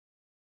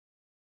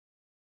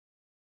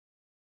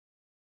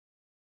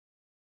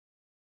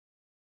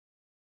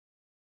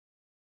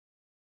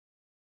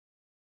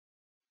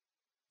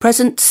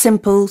Present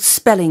simple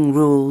spelling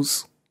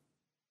rules.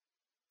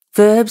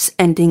 Verbs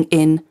ending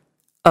in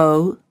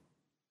O,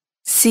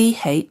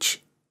 CH,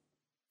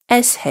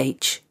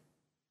 SH,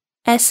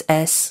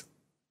 SS,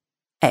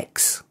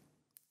 X.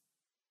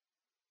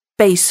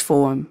 Base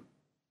form.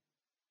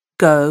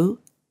 Go,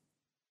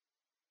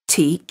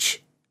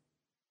 teach,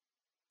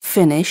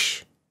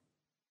 finish,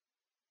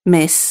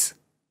 miss,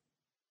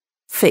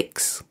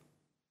 fix.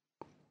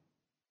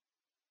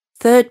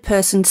 Third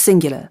person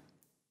singular.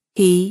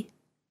 He,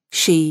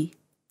 she,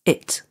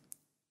 it.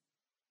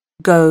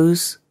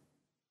 Goes,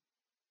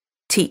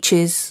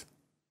 teaches,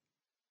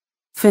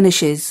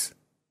 finishes,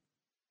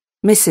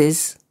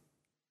 misses,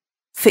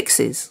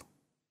 fixes.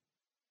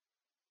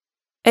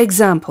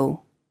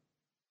 Example.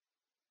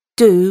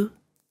 Do,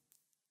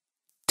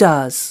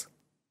 does.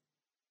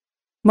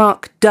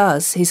 Mark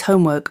does his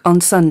homework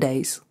on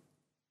Sundays.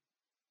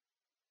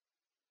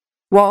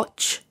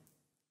 Watch,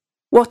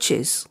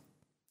 watches.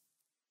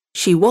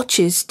 She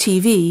watches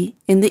TV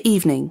in the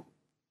evening.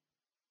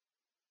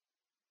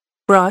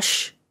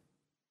 Brush,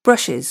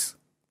 brushes.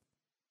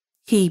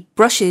 He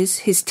brushes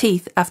his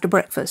teeth after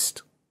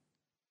breakfast.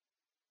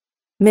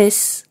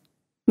 Miss,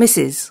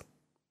 misses.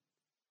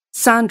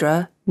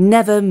 Sandra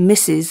never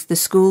misses the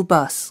school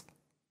bus.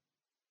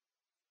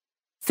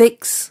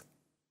 Fix,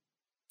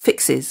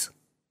 fixes.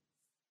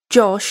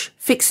 Josh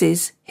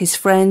fixes his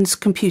friends'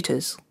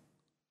 computers.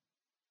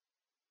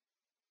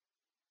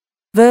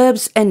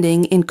 Verbs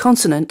ending in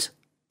consonant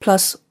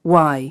plus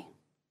Y.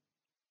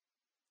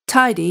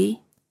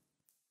 Tidy,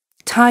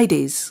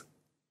 tidies.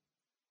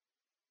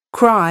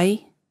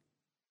 Cry,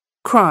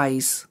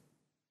 cries.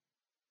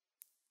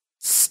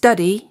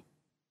 Study,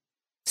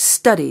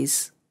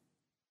 studies.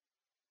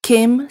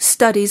 Kim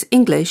studies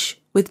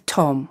English with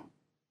Tom.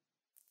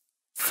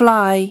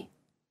 Fly,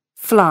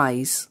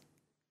 flies.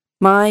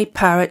 My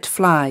parrot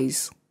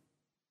flies.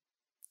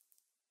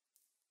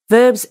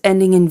 Verbs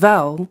ending in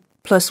vowel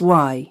plus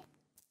Y.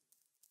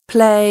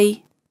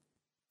 Play,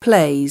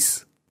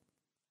 plays.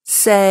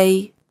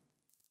 Say,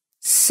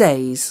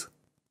 says.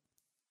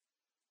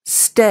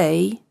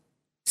 Stay,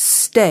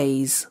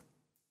 stays.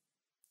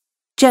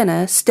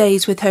 Jenna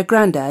stays with her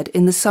granddad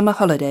in the summer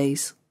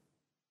holidays.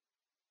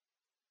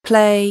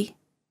 Play,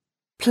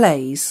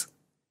 plays.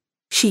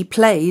 She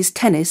plays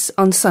tennis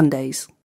on Sundays.